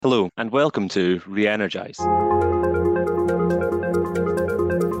Hello, and welcome to Re-Energize.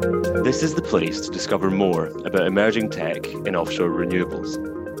 This is the place to discover more about emerging tech in offshore renewables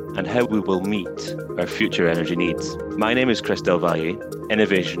and how we will meet our future energy needs. My name is Chris Del Valle,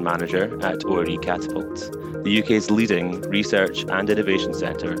 Innovation Manager at ORE Catapult, the UK's leading research and innovation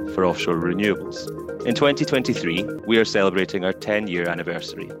centre for offshore renewables. In 2023, we are celebrating our 10-year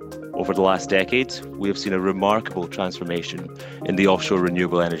anniversary. Over the last decade, we have seen a remarkable transformation in the offshore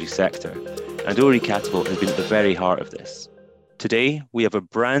renewable energy sector, and ORE Catapult has been at the very heart of this. Today, we have a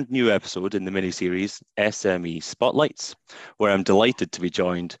brand new episode in the mini-series SME Spotlights, where I'm delighted to be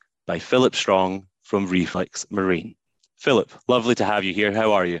joined by Philip Strong from Reflex Marine. Philip, lovely to have you here.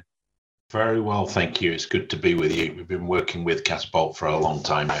 How are you? Very well, thank you. It's good to be with you. We've been working with Catapult for a long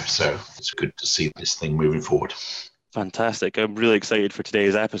time now, so it's good to see this thing moving forward. Fantastic. I'm really excited for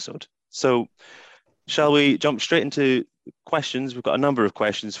today's episode. So, shall we jump straight into questions? We've got a number of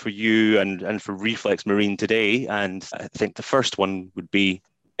questions for you and for Reflex Marine today. And I think the first one would be,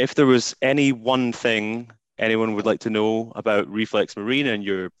 if there was any one thing anyone would like to know about Reflex Marine and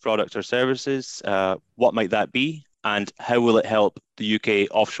your product or services, what might that be? And how will it help the UK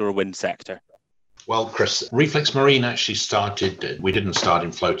offshore wind sector? Well, Chris, Reflex Marine actually we didn't start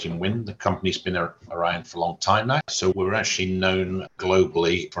in floating wind. The company's been around for a long time now. So we're actually known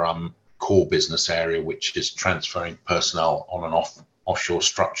globally from core business area, which is transferring personnel on and off offshore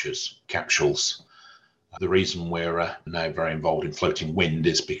structures, capsules. The reason we're now very involved in floating wind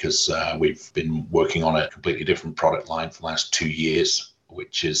is because we've been working on a completely different product line for the last 2 years,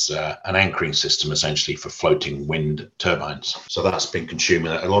 which is an anchoring system essentially for floating wind turbines. So that's been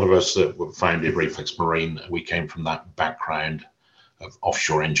consuming. A lot of us that were founded Reflex Marine, we came from that background of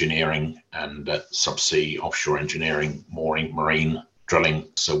offshore engineering and subsea offshore engineering, mooring, marine, drilling.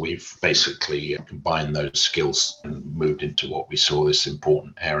 So we've basically combined those skills and moved into what we saw this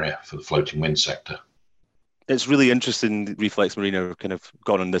important area for the floating wind sector. It's really interesting. Reflex Marine have kind of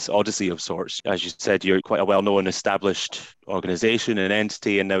gone on this odyssey of sorts. As you said, you're quite a well-known, established organization and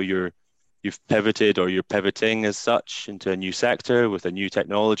entity, and now you've pivoted, or you're pivoting as such, into a new sector with a new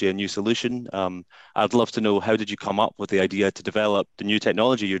technology, a new solution. I'd love to know, how did you come up with the idea to develop the new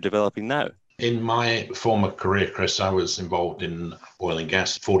technology you're developing now? In my former career, Chris, I was involved in oil and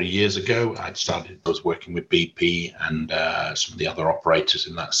gas 40 years ago. I was working with BP and some of the other operators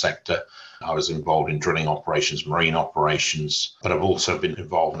in that sector. I was involved in drilling operations, marine operations, but I've also been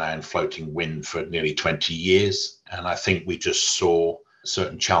involved now in floating wind for nearly 20 years. And I think we just saw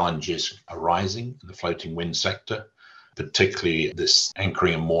certain challenges arising in the floating wind sector, particularly this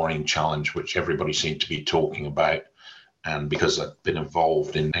anchoring and mooring challenge, which everybody seemed to be talking about. And because I've been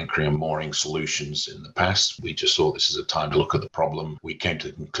involved in anchoring and mooring solutions in the past, we just thought this is a time to look at the problem. We came to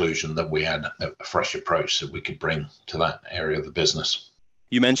the conclusion that we had a fresh approach that we could bring to that area of the business.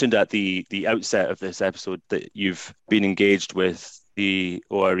 You mentioned at the outset of this episode that you've been engaged with the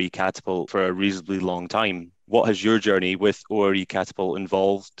ORE Catapult for a reasonably long time. What has your journey with ORE Catapult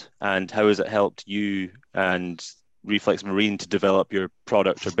involved, and how has it helped you and Reflex Marine to develop your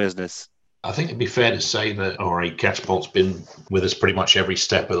product or business? I think it'd be fair to say that ORE Catapult's been with us pretty much every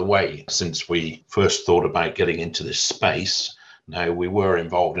step of the way since we first thought about getting into this space. Now, we were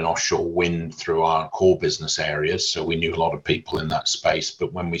involved in offshore wind through our core business areas, so we knew a lot of people in that space.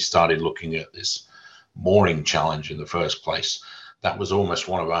 But when we started looking at this mooring challenge in the first place, that was almost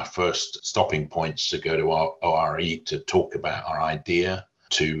one of our first stopping points to go to our ORE to talk about our idea,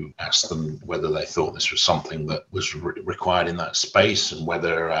 to ask them whether they thought this was something that was required in that space and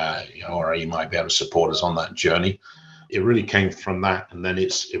whether ORE might be able to support us on that journey. It really came from that, and then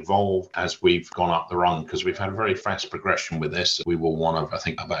it's evolved as we've gone up the rung, because we've had a very fast progression with this. We were one of, I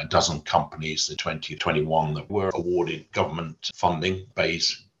think, about a dozen companies in 2021 that were awarded government funding,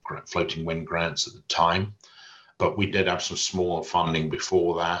 BASE floating wind grants at the time. But we did have some smaller funding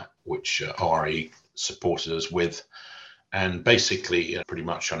before that, which ORE supported us with. And basically, pretty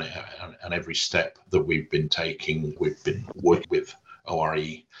much on every step that we've been taking, we've been working with ORE,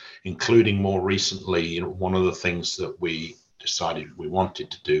 including more recently, one of the things that we decided we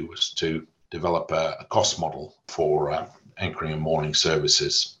wanted to do was to develop a cost model for anchoring and mooring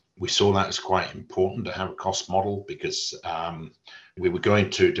services. We saw that as quite important to have a cost model because we were going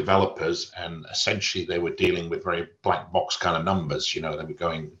to developers and essentially they were dealing with very black box kind of numbers. They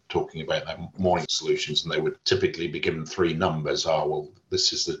were talking about their mooring solutions, and they would typically be given 3 numbers.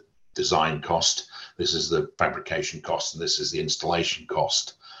 This is the design cost, this is the fabrication cost, and this is the installation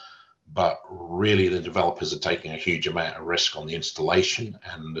cost. But really, the developers are taking a huge amount of risk on the installation,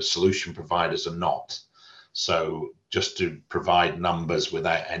 and the solution providers are not. So just to provide numbers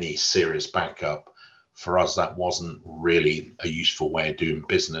without any serious backup For us, that wasn't really a useful way of doing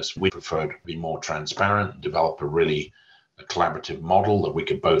business. We preferred to be more transparent, develop a collaborative model that we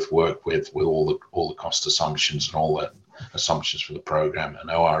could both work with all the cost assumptions and all the assumptions for the program. And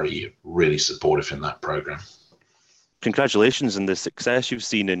ORE are really supportive in that program. Congratulations on the success you've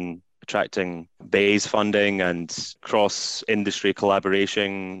seen in attracting BAYS funding and cross-industry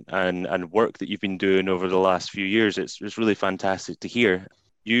collaboration and work that you've been doing over the last few years. It's really fantastic to hear.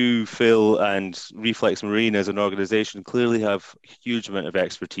 You, Phil, and Reflex Marine as an organisation clearly have a huge amount of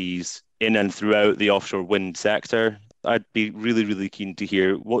expertise in and throughout the offshore wind sector. I'd be really, really keen to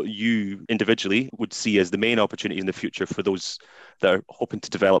hear what you individually would see as the main opportunity in the future for those that are hoping to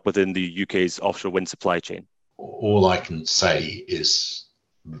develop within the UK's offshore wind supply chain. All I can say is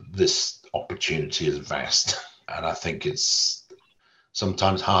this opportunity is vast, and I think it's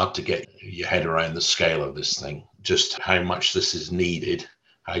sometimes hard to get your head around the scale of this thing, just how much this is needed,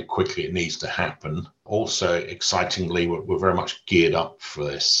 how quickly it needs to happen. Also, excitingly, we're very much geared up for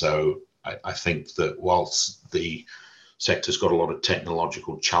this. So I think that whilst the sector's got a lot of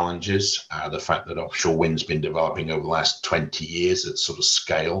technological challenges, the fact that offshore wind's been developing over the last 20 years at sort of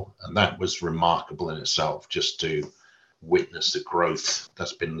scale, and that was remarkable in itself, just to witness the growth.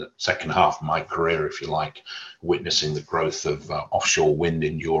 That's been the second half of my career, if you like, witnessing the growth of offshore wind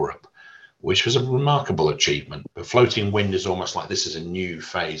in Europe, which was a remarkable achievement. But floating wind is almost like this is a new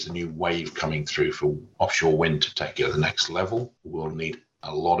phase, a new wave coming through for offshore wind to take it to the next level. We'll need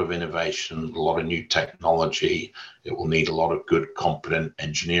a lot of innovation, a lot of new technology. It will need a lot of good, competent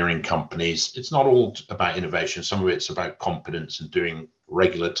engineering companies. It's not all about innovation. Some of it's about competence and doing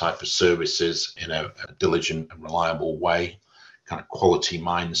regular type of services in a diligent and reliable way, kind of quality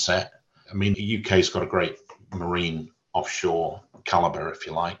mindset. I mean, the UK's got a great marine offshore caliber, if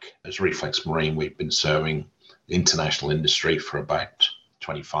you like. As Reflex Marine, we've been serving the international industry for about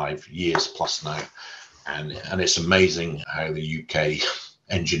 25 years plus now. And it's amazing how the UK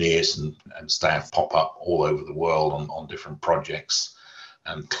engineers and staff pop up all over the world on different projects.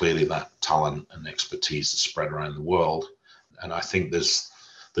 And clearly that talent and expertise is spread around the world. And I think there's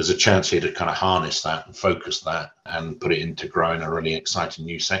a chance here to kind of harness that and focus that and put it into growing a really exciting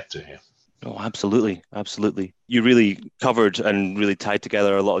new sector here. Oh, absolutely. Absolutely. You really covered and really tied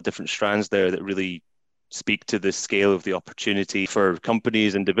together a lot of different strands there that really speak to the scale of the opportunity for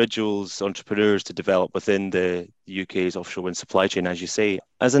companies, individuals, entrepreneurs to develop within the UK's offshore wind supply chain, as you say.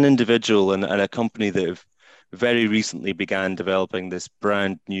 As an individual and a company that have very recently began developing this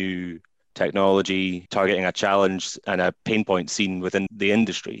brand new technology, targeting a challenge and a pain point seen within the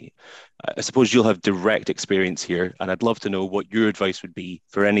industry, I suppose you'll have direct experience here, and I'd love to know what your advice would be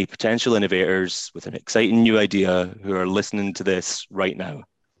for any potential innovators with an exciting new idea who are listening to this right now.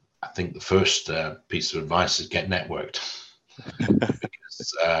 I think the first piece of advice is get networked,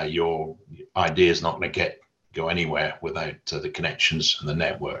 because your idea is not going to go anywhere without the connections and the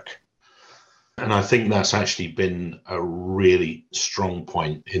network. And I think that's actually been a really strong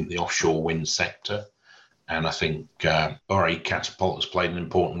point in the offshore wind sector. And I think RE Catapult has played an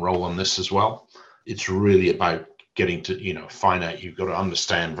important role in this as well. It's really about getting to, find out, you've got to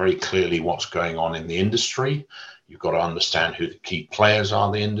understand very clearly what's going on in the industry. You've got to understand who the key players are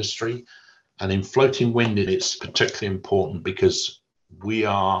in the industry. And in floating wind, it's particularly important because we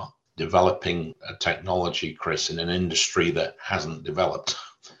are developing a technology, Chris, in an industry that hasn't developed.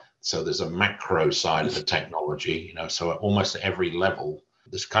 So there's a macro side of the technology, so at almost every level,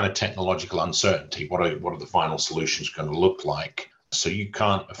 there's kind of technological uncertainty. What are the final solutions going to look like? So you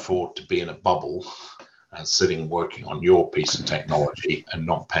can't afford to be in a bubble and sitting working on your piece of technology and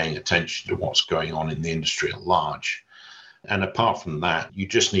not paying attention to what's going on in the industry at large. And apart from that, you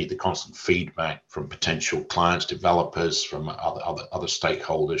just need the constant feedback from potential clients, developers, from other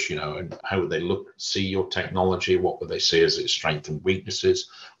stakeholders, and how would they see your technology? What would they see as its strengths and weaknesses?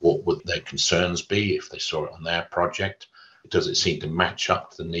 What would their concerns be if they saw it on their project? Does it seem to match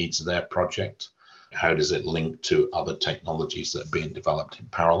up to the needs of their project? How does it link to other technologies that are being developed in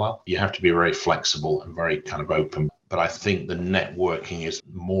parallel? You have to be very flexible and very kind of open. But I think the networking is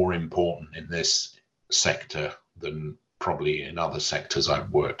more important in this sector than probably in other sectors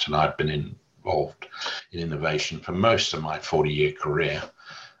I've worked, and I've been involved in innovation for most of my 40-year career.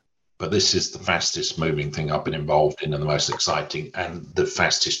 But this is the fastest moving thing I've been involved in and the most exciting and the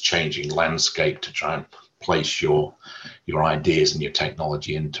fastest changing landscape to try and place your ideas and your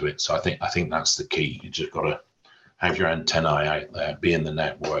technology into it. So I think that's the key. You just got to have your antennae out there, be in the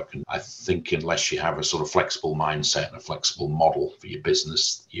network. And I think unless you have a sort of flexible mindset and a flexible model for your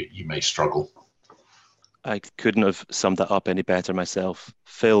business, you may struggle. I couldn't have summed that up any better myself.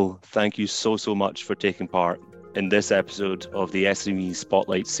 Phil, thank you so much for taking part in this episode of the SME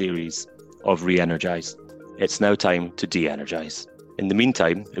Spotlight series. of re-energise. It's now time to de-energise. In the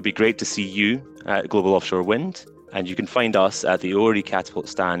meantime, it'd be great to see you at Global Offshore Wind, and you can find us at the ORE Catapult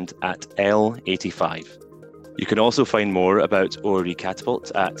stand at L85. You can also find more about ORE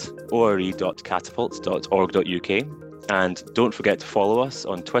Catapult at ore.catapult.org.uk, and don't forget to follow us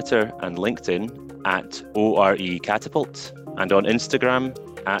on Twitter and LinkedIn at ORE Catapult, and on Instagram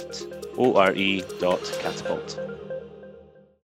at ore.catapult.